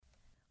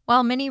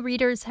While many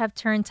readers have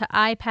turned to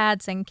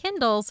iPads and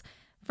Kindles,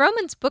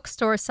 Vroman's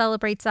Bookstore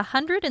celebrates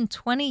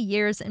 120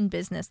 years in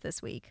business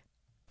this week.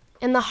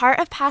 In the heart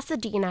of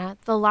Pasadena,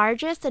 the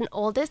largest and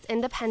oldest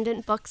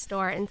independent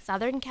bookstore in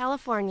Southern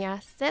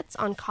California sits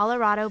on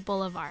Colorado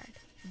Boulevard.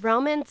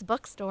 Vroman's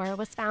Bookstore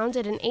was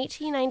founded in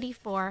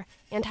 1894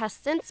 and has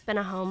since been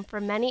a home for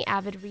many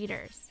avid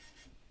readers.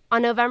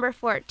 On November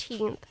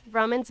 14th,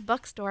 Vroman's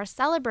Bookstore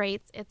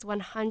celebrates its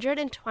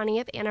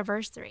 120th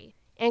anniversary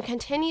and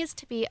continues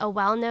to be a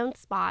well-known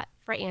spot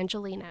for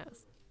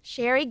Angelinos.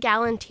 Sherry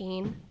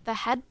Galantine, the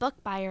head book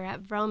buyer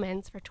at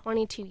Vroman's for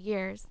 22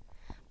 years,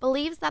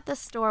 believes that the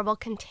store will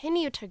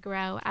continue to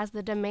grow as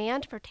the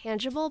demand for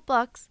tangible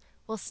books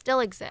will still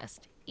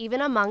exist,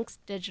 even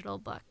amongst digital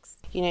books.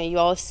 You know, you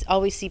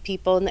always see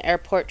people in the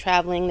airport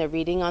traveling, they're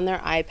reading on their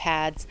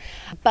iPads,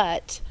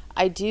 but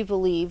I do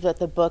believe that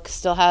the book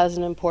still has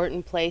an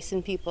important place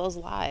in people's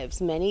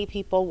lives. Many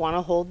people want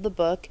to hold the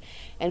book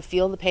and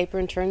feel the paper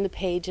and turn the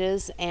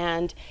pages,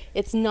 and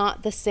it's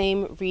not the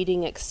same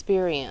reading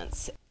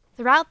experience.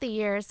 Throughout the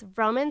years,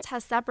 Vroman's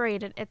has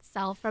separated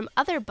itself from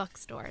other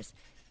bookstores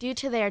due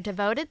to their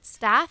devoted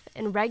staff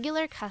and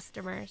regular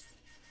customers.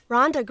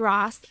 Rhonda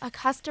Gross, a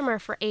customer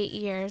for 8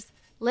 years,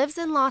 lives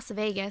in Las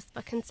Vegas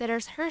but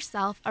considers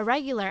herself a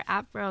regular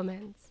at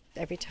Vroman's.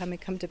 Every time we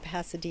come to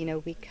Pasadena,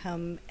 we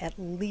come at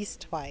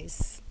least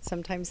twice,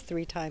 sometimes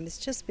 3 times,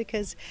 just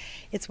because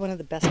it's one of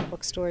the best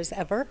bookstores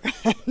ever.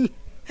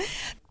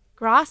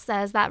 Gross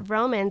says that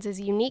Vroman's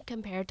is unique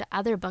compared to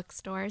other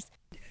bookstores.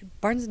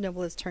 Barnes &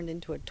 Noble has turned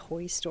into a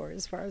toy store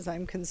as far as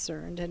I'm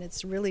concerned, and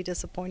it's really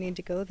disappointing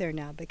to go there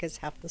now because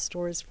half the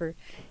store is for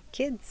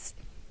kids.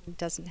 It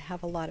doesn't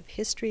have a lot of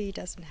history,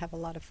 doesn't have a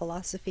lot of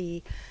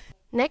philosophy.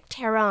 Nick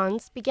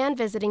Terrons began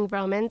visiting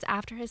Vroman's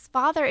after his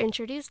father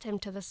introduced him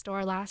to the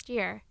store last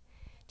year.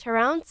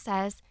 Terrons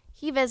says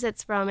he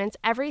visits Vroman's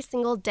every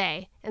single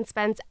day and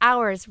spends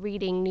hours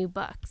reading new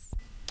books.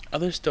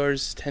 Other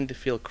stores tend to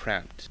feel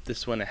cramped.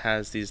 This one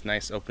has these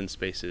nice open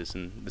spaces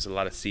and there's a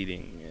lot of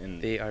seating,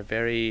 and they are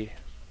very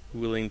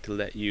willing to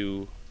let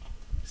you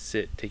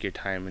sit, take your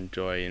time,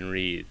 enjoy, and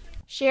read.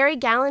 Sherry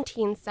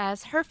Galantine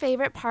says her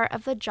favorite part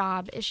of the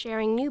job is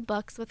sharing new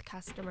books with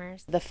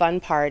customers. The fun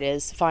part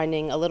is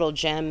finding a little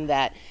gem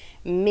that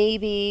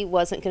maybe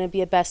wasn't going to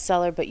be a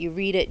bestseller, but you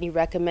read it and you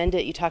recommend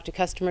it, you talk to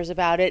customers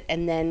about it,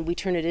 and then we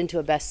turn it into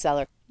a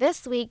bestseller.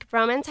 This week,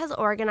 Vroman's has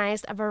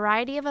organized a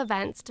variety of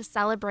events to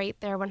celebrate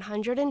their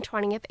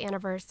 120th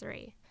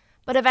anniversary.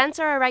 But events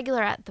are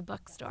irregular at the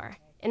bookstore.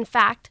 In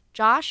fact,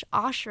 Josh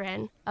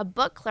Oshrin, a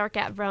book clerk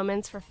at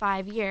Vroman's for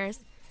 5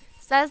 years,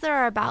 says there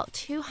are about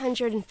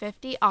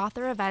 250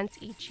 author events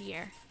each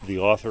year. The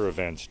author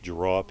events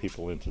draw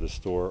people into the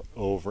store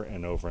over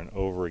and over and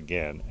over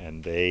again,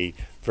 and they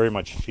very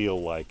much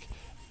feel like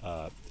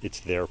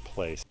it's their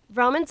place.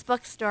 Vroman's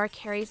Bookstore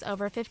carries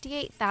over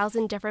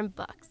 58,000 different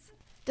books.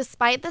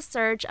 Despite the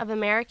surge of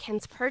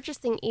Americans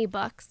purchasing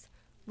ebooks,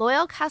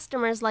 loyal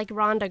customers like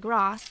Rhonda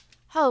Gross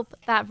hope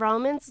that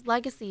Vroman's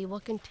legacy will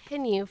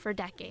continue for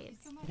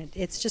decades.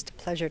 It's just a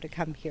pleasure to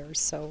come here,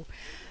 so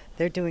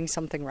they're doing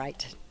something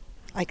right.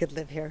 I could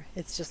live here.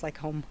 It's just like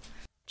home.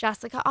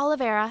 Jessica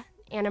Oliveira,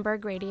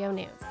 Annenberg Radio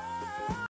News.